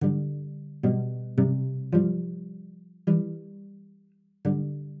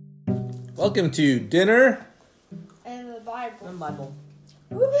Welcome to dinner. And the Bible. And Bible.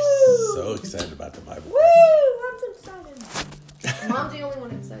 Woohoo! So excited about the Bible. Woo! I'm so excited. Mom's the only one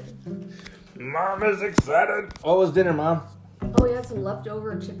excited. Mom is excited. What was dinner, Mom? Oh, we had some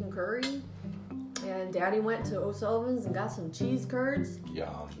leftover chicken curry. And Daddy went to O'Sullivan's and got some cheese curds.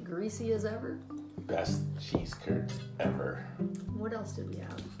 Yum. Greasy as ever. Best cheese curds ever. What else did we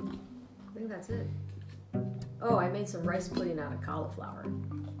have? I think that's it. Oh, I made some rice pudding out of cauliflower.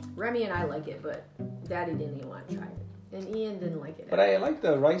 Remy and I like it, but Daddy didn't even want to try it. And Ian didn't like it. But I like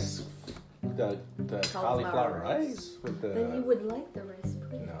the rice, the cauliflower rice. rice with the... Then you would like the rice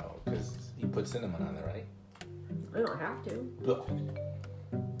pudding. No, because you put cinnamon on there, right? I don't have to. Blech.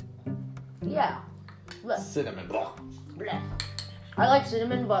 Yeah. Blech. Cinnamon. Blech. Blech. I like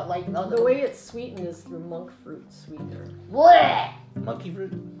cinnamon, but like The way it's sweetened is through monk fruit sweetener. Blech. Monkey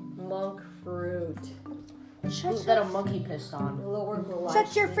fruit? Monk fruit. Who's got a monkey pissed on? Lower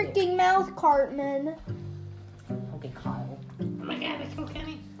Shut your freaking mouth, Cartman. Okay, Kyle. Oh my god, it's so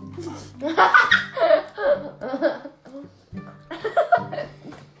funny.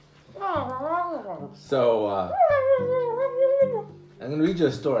 So, I'm going to read you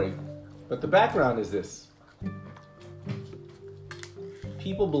a story. But the background is this.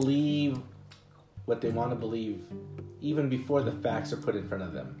 People believe what they want to believe even before the facts are put in front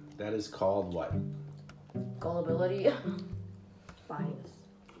of them. That is called what? Gullibility.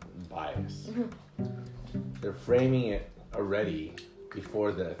 Bias. They're framing it already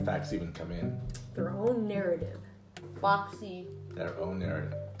before the facts even come in. Their own narrative. Foxy. Their own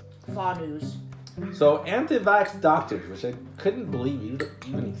narrative. Fa News. So anti-vax doctors, which I couldn't believe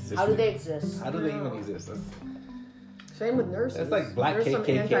even existed. How do they exist? How do they even exist? Same with nurses. That's like black There's some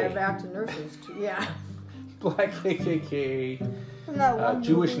KKK. anti-vax nurses too. Yeah. Black KKK, Isn't that one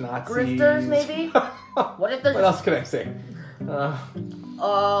Jewish movie? Nazis. Grifters, maybe? What if there's What else can I say?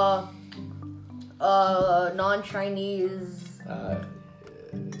 non-Chinese,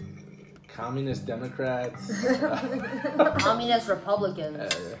 Communist Democrats. communist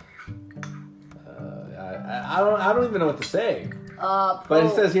Republicans, I don't even know what to say. But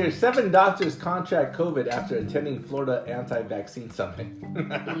it says here, 7 doctors contract COVID after attending Florida anti-vaccine summit.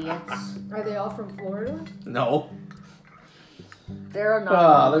 idiots. Are they all from Florida? No. They're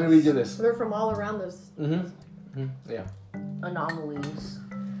anomalies. Let me read you this. They're from all around this. Yeah. Anomalies.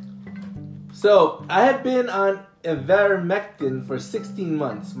 So, I had been on ivermectin for 16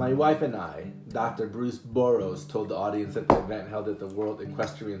 months. My wife and I, Dr. Bruce Burrows, told the audience at the event held at the World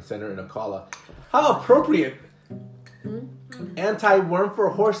Equestrian Center in Ocala. How appropriate! Anti-worm for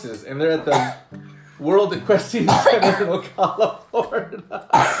horses, and they're at the World Equestrian Center in Ocala, Florida.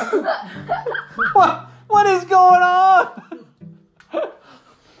 What is going on?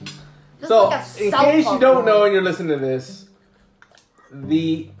 So, like a in South case you Park don't one. know and you're listening to this,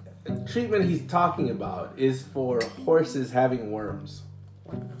 the treatment he's talking about is for horses having worms,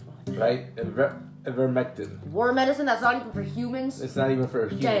 right? Ivermectin. War medicine that's not even for humans. It's not even for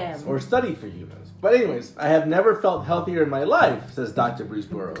humans Damn. or studied for humans. But anyways, I have never felt healthier in my life, says Dr. Bruce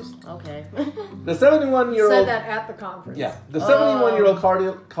Burrows. Okay. The 71-year-old... Said that at the conference. Yeah, the 71-year-old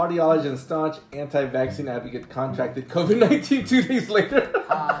cardiologist and staunch anti-vaccine advocate contracted COVID-19 2 days later.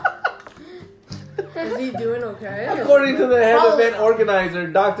 Is he doing okay? According to the head Probably event not. organizer,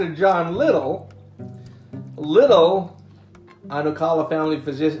 Dr. John Little, an Ocala family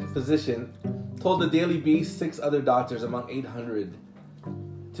physician, told the Daily Beast 6 other doctors among 800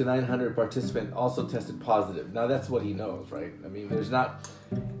 to 900 participants also tested positive. Now that's what he knows, right? I mean, there's not,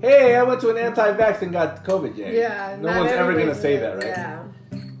 hey, I went to an anti-vax and got COVID yet. Yeah. No not one's ever going to everybody say did. that, right? Yeah.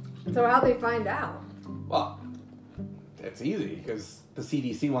 So how'd they find out? Well, it's easy because the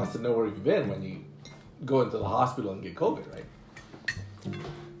CDC wants to know where you've been when you go into the hospital and get COVID, right?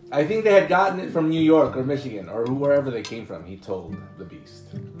 I think they had gotten it from New York or Michigan or wherever they came from, he told the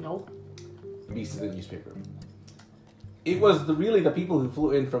Beast. Nope. The Beast is the newspaper. It was really the people who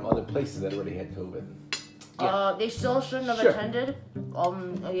flew in from other places that already had COVID. Yeah. They still shouldn't have Sure. attended.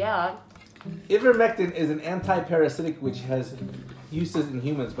 Yeah. Ivermectin is an anti-parasitic which has uses in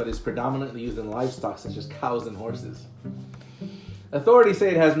humans but is predominantly used in livestock such as cows and horses. Authorities say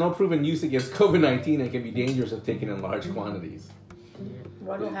it has no proven use against COVID-19 and can be dangerous if taken in large quantities.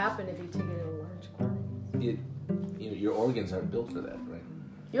 What will happen if you take it in large quantities? Your organs are built for that, right?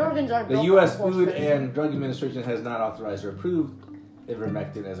 Your organs aren't The built U.S. for Food horse and Drug Administration has not authorized or approved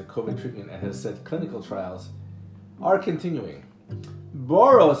ivermectin as a COVID treatment and has said clinical trials are continuing.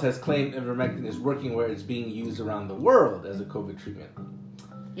 Boros has claimed ivermectin is working where it's being used around the world as a COVID treatment.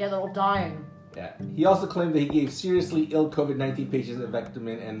 Yeah, they're all dying. Yeah. He also claimed that he gave seriously ill COVID-19 patients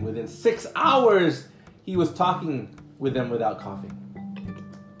Ivectomine and within 6 hours he was talking with them without coughing.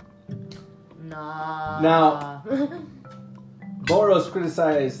 Nah. Now- Boros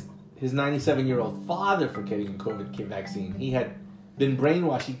criticized his 97-year-old father for getting a COVID vaccine. He had been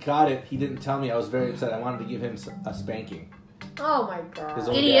brainwashed. He got it. He didn't tell me. I was very upset. I wanted to give him a spanking. Oh my His god.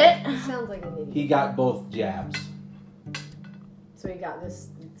 own Idiot. He sounds like an idiot. He got both jabs. So he got this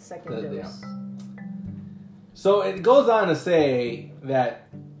second Yeah. dose. So it goes on to say that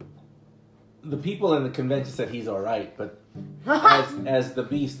the people in the convention said he's all right, but as the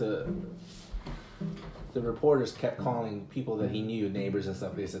beast, the reporters kept calling people that he knew, neighbors and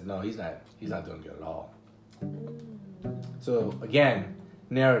stuff. They said, no, he's not doing good at all. So again,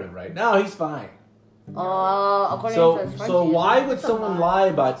 narrative, right? No, he's fine. According So to his so spreadsheet, why would It's a someone lie. lie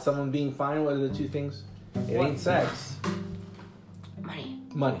about someone being fine? What are the two things? It ain't sex, Money.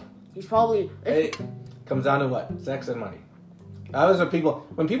 money. He's probably. It comes down to what? Sex and money. Those are people.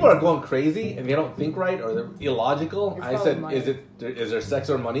 When people are going crazy and they don't think right or they're illogical, It's I probably said, money. is there sex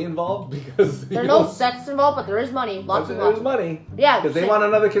or money involved? Because There's no sex involved, but there is money. Lots and lots. there's money. Yeah, Because they same- want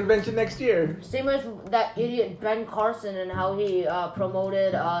another convention next year. Same as that idiot Ben Carson and how he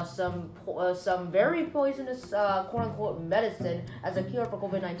promoted some very poisonous quote unquote medicine as a cure for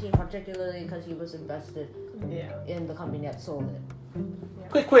COVID-19, particularly because he was invested Yeah. in the company that sold it.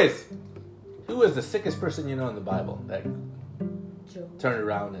 Quick quiz. Who is the sickest person you know in the Bible that Job. turned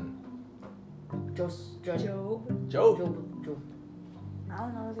around and Job. Job? I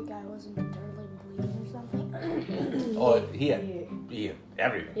don't know, the guy wasn't internally bleeding or something. Oh, he had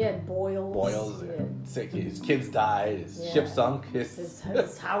everything. He had boils. Boils, He had- sick. His kids died. His Yeah. ship sunk. His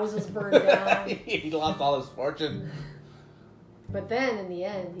houses burned down. He lost all his fortune. But then in the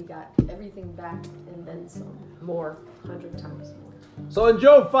end, he got everything back and then some. More. 100 times more. So in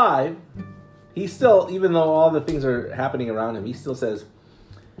Job 5, he still, even though all the things are happening around him, he still says,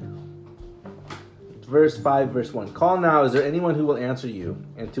 verse 5, verse 1, call now, is there anyone who will answer you?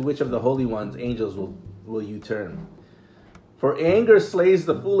 And to which of the holy ones, angels, will you turn? For anger slays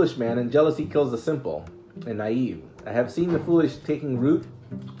the foolish man, and jealousy kills the simple and naive. I have seen the foolish taking root.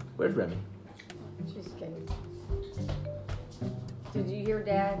 Where's Remy? She's kidding. Did you hear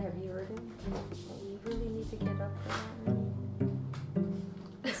Dad? Have you heard him? You really need to get up for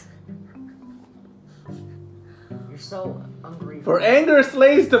that. You're so ungrateful. For anger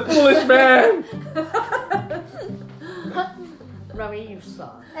slays the foolish man. Remy, you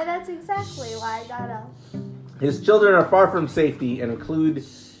suck. And that's exactly why I got up. His children are far from safety and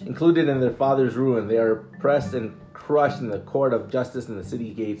included in their father's ruin. They are oppressed and crushed in the court of justice in the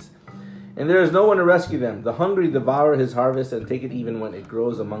city gates. And there is no one to rescue them. The hungry devour his harvest and take it even when it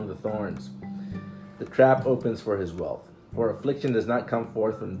grows among the thorns. The trap opens for his wealth. For affliction does not come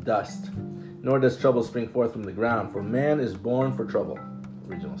forth from dust, nor does trouble spring forth from the ground. For man is born for trouble.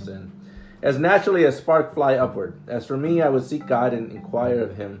 Original sin. As naturally as spark fly upward. As for me, I would seek God and inquire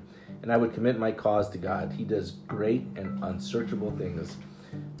of him, and I would commit my cause to God. He does great and unsearchable things,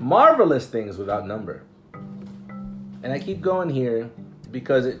 marvelous things without number. And I keep going here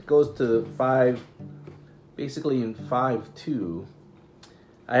because it goes to 5, basically in 5:2.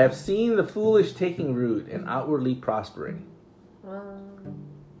 I have seen the foolish taking root and outwardly prospering.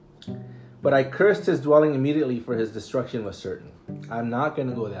 But I cursed his dwelling immediately, for his destruction was certain. I'm not going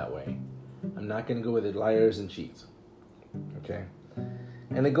to go that way. I'm not going to go with the liars and cheats. Okay?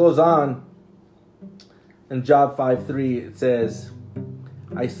 And it goes on in Job 5:3. It says,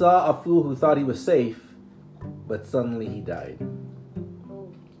 I saw a fool who thought he was safe, but suddenly he died.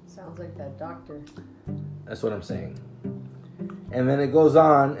 Oh, sounds like that doctor. That's what I'm saying. And then it goes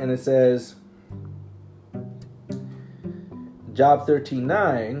on and it says, Job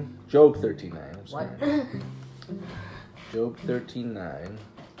 13:9, Job 13:9. I'm sorry. What? Job 13:9.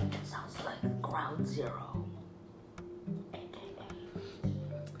 Sounds like Ground Zero.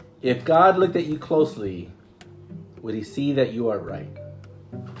 If God looked at you closely, would he see that you are right?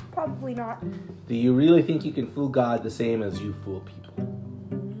 Probably not. Do you really think you can fool God the same as you fool people?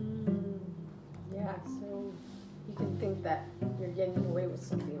 Yeah, so you can think that you're getting away with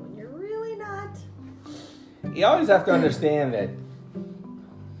something when you're really not. You always have to understand that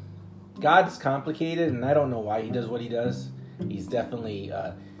God's complicated, and I don't know why he does what he does. He's definitely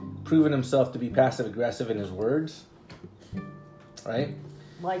proven himself to be passive-aggressive in his words, right?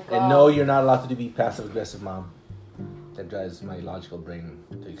 Like, And no, you're not allowed to be passive-aggressive, Mom. That drives my logical brain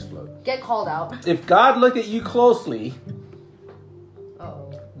to explode. get called out. If God looked at you closely,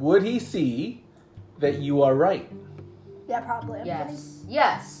 Uh-oh. would he see that you are right? Yeah, probably. I'm Yes.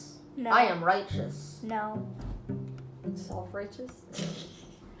 Yes. kidding. No. I am righteous. No. Self-righteous?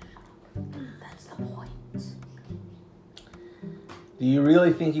 That's the point. Do you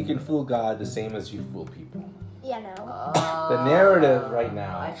really think you can fool God the same as you fool people? Yeah. You know. The narrative right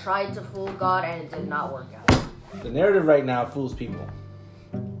now. I tried to fool God and it did not work out. The narrative right now fools people.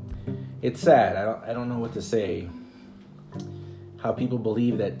 It's sad. I don't know what to say. How people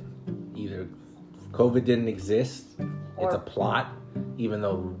believe that either COVID didn't exist, it's a plot, even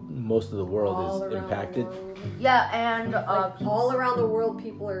though most of the world All is around impacted. the world. Yeah, and Like, all around the world,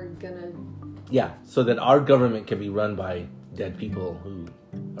 people are gonna. Yeah, so that our government can be run by dead people who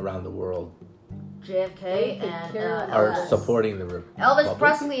around the world JFK They and care are Yes. supporting the Elvis Republic.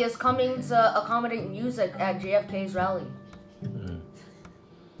 Presley is coming to accommodate music at JFK's rally.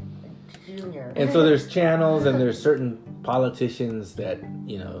 Junior. And so there's channels and there's certain politicians that,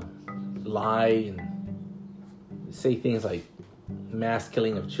 lie and say things like mass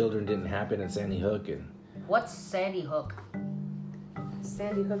killing of children didn't happen at Sandy Hook, and What's Sandy Hook?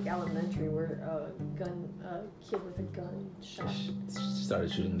 Sandy Hook Elementary, where a kid with a gun shot.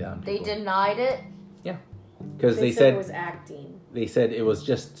 started shooting down They people. denied it. Because they it said was acting. they said it was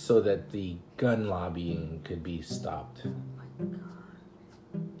just so that the gun lobbying could be stopped.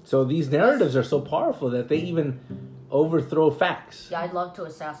 So these narratives are so powerful that they even overthrow facts. Yeah, I'd love to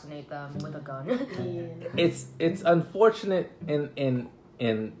assassinate them with a gun. Yeah. It's unfortunate and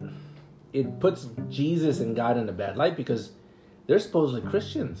it puts Jesus and God in a bad light because they're supposedly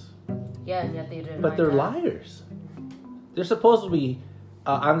Christians, Yeah, and yet they denied but they're that. liars. They're supposed to be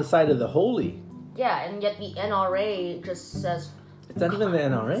on the side of the holy. Yeah, and yet the NRA just says, It's not even the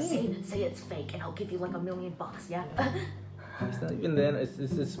NRA. say it's fake and I'll give you like $1 million, yeah? It's not even the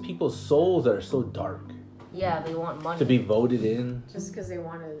it's people's souls that are so dark Yeah, they want money. to be voted in, Just because they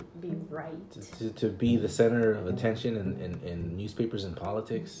want to be right. to be the center of attention in newspapers and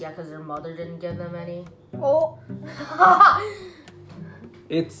politics. Yeah, because their mother didn't give them any. Oh.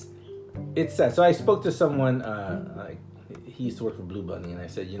 It's sad. So I spoke to someone, like he used to work for Blue Bunny, and I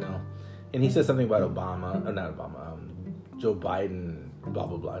said, and he said something about Joe Biden, blah,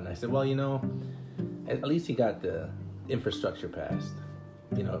 blah, blah. And I said, well, at least he got the infrastructure passed.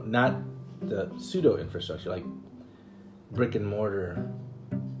 Not the pseudo infrastructure, like brick and mortar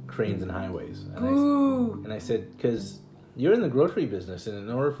cranes and highways. And I said, because you're in the grocery business, and in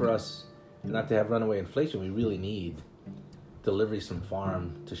order for us not to have runaway inflation, we really need deliveries from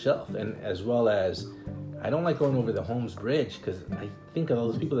farm to shelf. And as well as, I don't like going over the Holmes Bridge because I think of all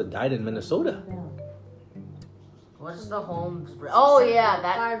those people that died in Minnesota. What's the Holmes Bridge? Oh yeah,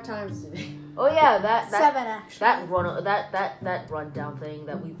 that. 5 times today. Oh yeah, that 7 actually. that rundown thing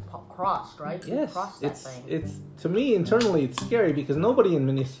that we crossed, right? We Yes, crossed that thing. it's to me internally it's scary because nobody in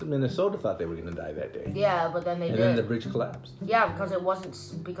Minnesota thought they were going to die that day. Yeah, but then they And did. then the bridge collapsed. Yeah, because it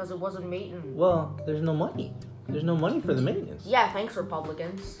wasn't maintenance. Well, there's no money. There's no money for the maintenance. Yeah, thanks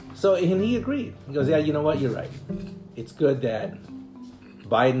Republicans. So, and he agreed. He goes, yeah, you know what? You're right. It's good that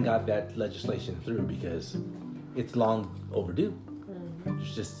Biden got that legislation through because it's long overdue.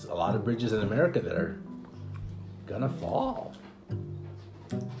 There's just a lot of bridges in America that are gonna fall.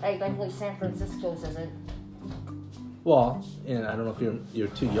 Hey, thankfully San Francisco's isn't. Well, and I don't know if you're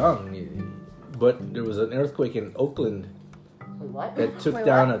too young, but there was an earthquake in Oakland Wait, what? that took Wait,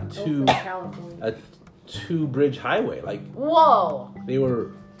 down what? a Oakland, California. two bridge highway. Like Whoa! they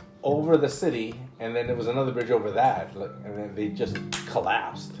were over the city, and then there was another bridge over that, and then they just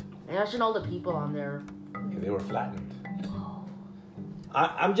collapsed. Imagine all the people on there. They were flattened.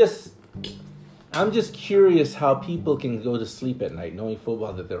 I'm just curious how people can go to sleep at night knowing full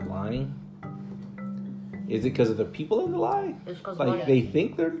well that they're lying. Is it because of the people that lie? It's because Like they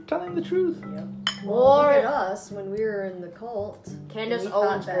think they're telling the truth? Well, look Or- at us when we were in the cult. Candace we thought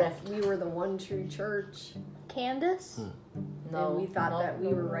Owens that grift. we were the one true church. Candace? No, and we thought no, that we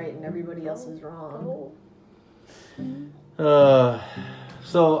no. were right and everybody else was wrong.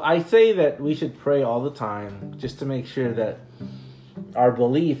 So I say that we should pray all the time just to make sure that our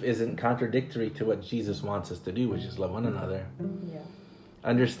belief isn't contradictory to what Jesus wants us to do, which is love one another. Yeah.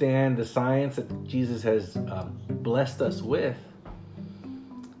 Understand the science that Jesus has blessed us with,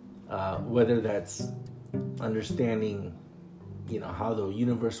 whether that's understanding, how the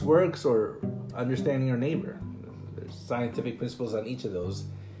universe works or understanding our neighbor. There's scientific principles on each of those,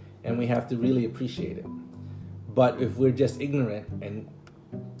 and we have to really appreciate it. But if we're just ignorant and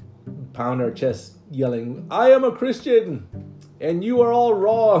pound our chest yelling, I am a Christian, and you are all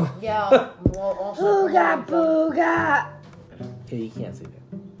wrong. Yeah. Well, also. Booga booga. Hey, you can't say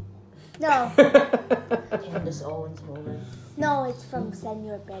No, that. Candace Owens moment. no, it's from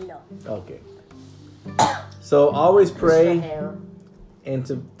Senor Bello. Okay. So always Just the pray, hair. and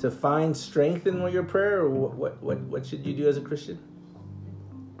to find strength in your prayer. Or what should you do as a Christian?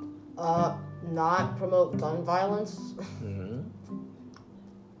 Not promote gun violence. Mm-hmm.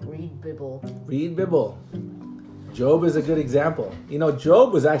 Read Bible. Read Bible. Job is a good example. You know,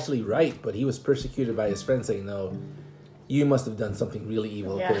 Job was actually right, but he was persecuted by his friends saying, no, you must have done something really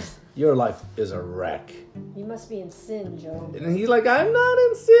evil because your life is a wreck. You must be in sin, Job. And he's like, I'm not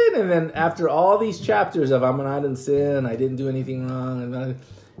in sin. And then after all these chapters of I'm not in sin, I didn't do anything wrong, and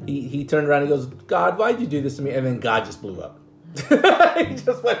he turned around and goes, God, why'd you do this to me? And then God just blew up. He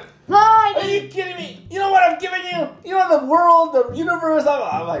just went, are you kidding me? You know what I've given you? You know the world, the universe.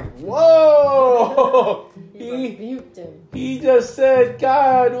 I'm like, whoa. He rebuked him. He just said,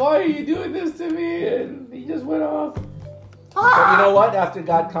 God, why are you doing this to me? And he just went off. But you know what? After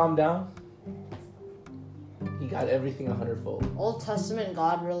God calmed down, he got everything 100-fold. Old Testament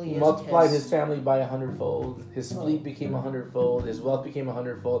God really He is multiplied pissed. his family by 100-fold. His fleet became 100-fold. His wealth became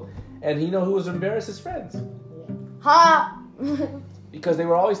 100-fold. And you know who was embarrassed? His friends. Ha! Because they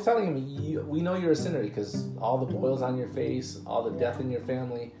were always telling him, we know you're a sinner because all the boils on your face, all the death in your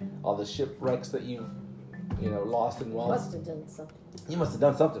family, all the shipwrecks that you've lost in wealth. Must have done something. You must have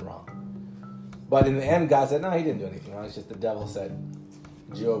done something wrong. But in the end, God said, no, he didn't do anything wrong. It's just the devil said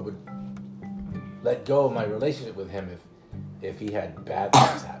Job would let go of my relationship with him if he had bad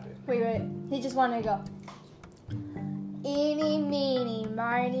things happen. Wait. He just wanted to go. Eeny, meeny,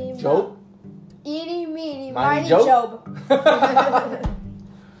 miny, Job? Eeny, meeny, Miny miny, Job? Job.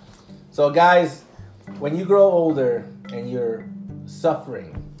 So guys, when you grow older and you're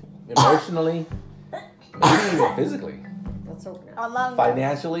suffering emotionally, maybe even physically, Let's hope not. Along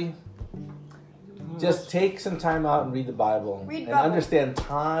financially, just take some time out and read the Bible. Read and Bible. understand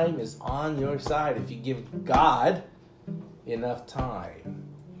time is on your side. If you give God enough time,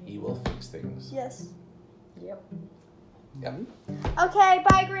 he will fix things. Yes. Yep. Yep. Okay,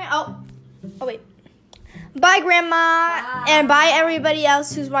 bye, Oh, wait. Bye, Grandma. And bye, everybody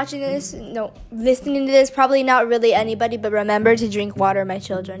else who's watching this. No, listening to this. Probably not really anybody, but remember to drink water, my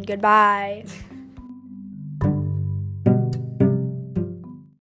children. Goodbye.